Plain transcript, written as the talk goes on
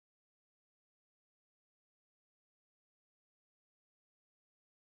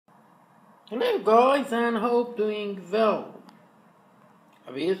Hello guys, and hope doing well.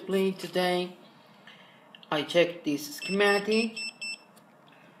 Obviously today I checked this schematic.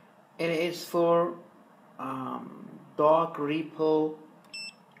 It is for dark reppel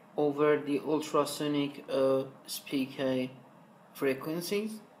over the ultrasonic speaker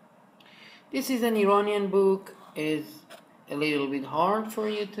frequencies. This is an Iranian book. It is a little bit hard for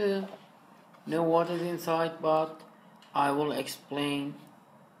you to know what is inside, but I will explain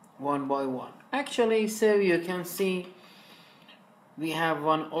one by one. Actually, so you can see we have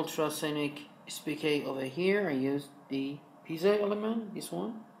one ultrasonic speaker over here. I used the piezzo element, this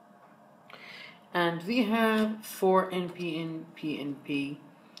one, and we have 4 NPN PNP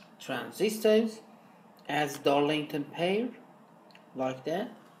transistors as Darlington pair, like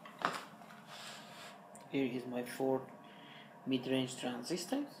that. Here is my 4 mid-range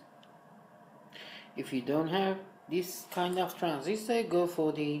transistors. If you don't have this kind of transistor, go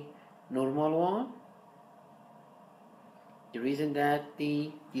for the normal one. The reason that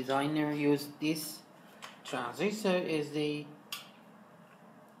the designer used this transistor is the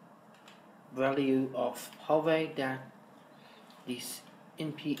value of power that this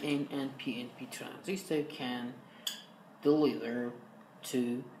NPN and PNP transistor can deliver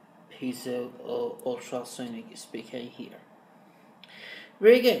to piezo or ultrasonic speaker here.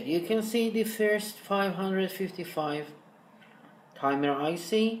 Very good. You can see the first 555 timer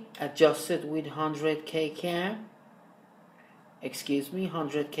IC adjusted with 100K cap,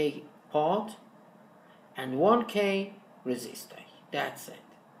 100K pot and 1K resistor. That's it.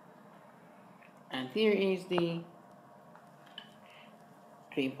 And here is the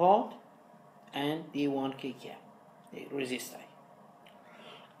 3 pot and the 1K cap, the resistor.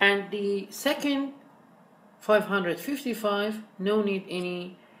 And the second 555, no need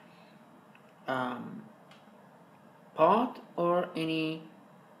any pot or any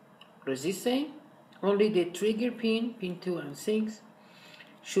resistor. Only the trigger pin 2 and 6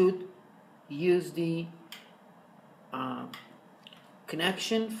 should use the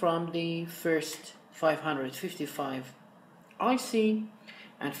connection from the first 555 IC,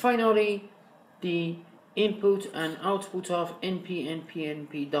 and finally the input and output of NP and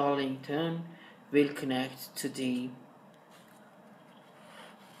PNP Darlington will connect to the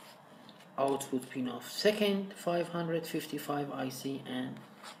output pin of second 555 IC and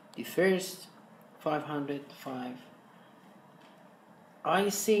the first 505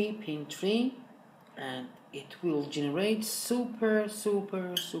 IC pin 3, and it will generate super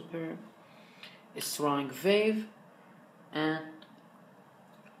strong wave. And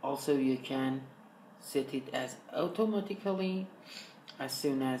also you can set it as automatically. As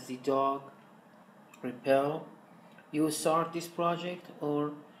soon as the dog reppel, you start this project,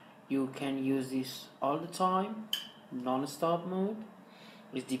 or you can use this all the time, non-stop mode.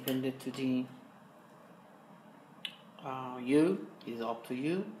 It's dependent to the is up to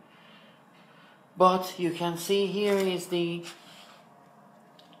you. But you can see here is the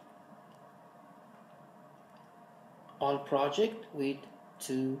all project with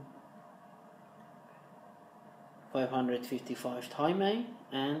 2 555 timer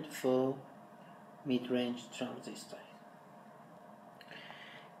and 4 mid-range transistors.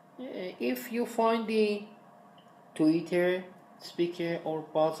 If you find the tweeter speaker or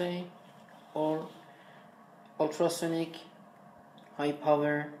buzzer or ultrasonic high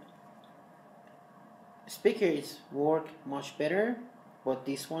power speakers work much better, but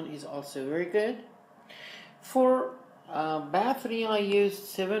this one is also very good. For battery I used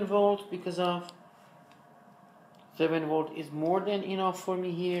 7 volts because of 7 volt is more than enough for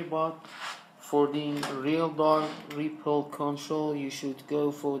me here, but for the real dark reppel control you should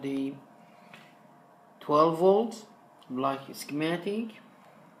go for the 12 volts like schematic.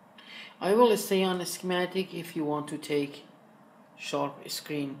 I will stay on the schematic if you want to take sharp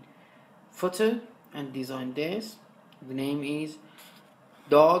screen photo and design this. The name is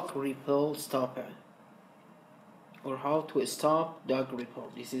dog reppel stopper, or how to stop dog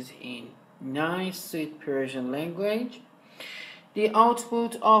reppel. This is in nice sweet Persian language. The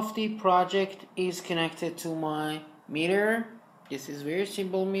output of the project is connected to my meter. This is very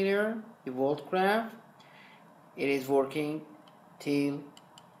simple meter, the volt graph. It is working till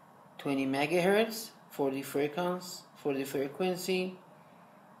 20 megahertz for the frequency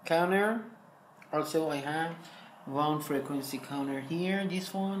counter. Also I have one frequency counter here,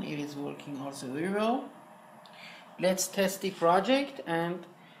 this one. It is working also very well. Let's test the project and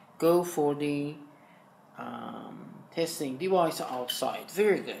go for the testing device outside.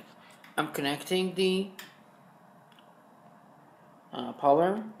 Very good. I'm connecting the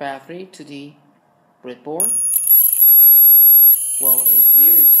power battery to the breadboard. Wow, it's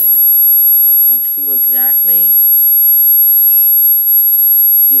very strong. I can feel exactly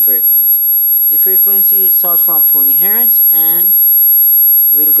the frequency. The frequency starts from 20 Hertz and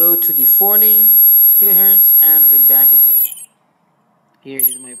will go to the 40 kilohertz and will back again. Here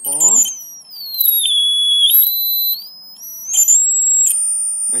is my paw.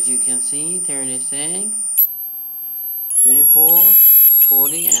 As you can see, 36, 24,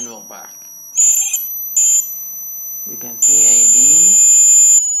 40, and we're back. We can see 18,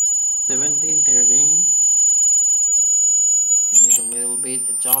 17, 13. I need a little bit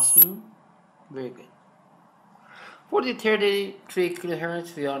adjustment. Very good. For the 33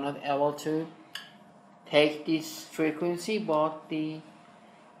 kilohertz, we are not able to take this frequency, but the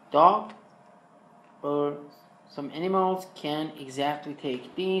dog or some animals can exactly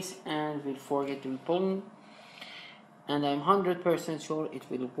take this and will forget the reppel. And I'm 100% sure it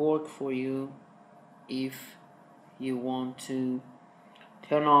will work for you if you want to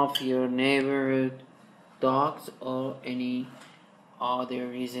turn off your neighborhood dogs or any other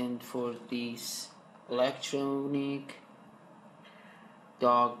reason for this electronic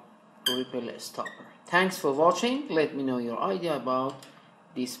dog reppel stopper. Thanks for watching. Let me know your idea about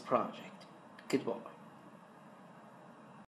this project. Goodbye.